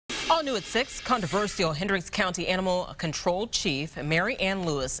All new at 6, controversial Hendricks County Animal Control Chief Mary Ann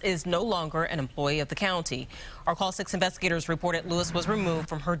Lewis is no longer an employee of the county. Our Call 6 investigators reported Lewis was removed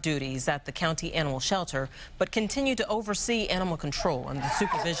from her duties at the county animal shelter, but continued to oversee animal control under the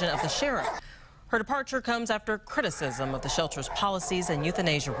supervision of the sheriff. Her departure comes after criticism of the shelter's policies and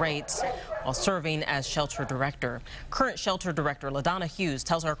euthanasia rates while serving as shelter director. Current shelter director LaDonna Hughes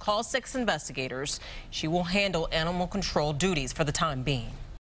tells our Call 6 investigators she will handle animal control duties for the time being.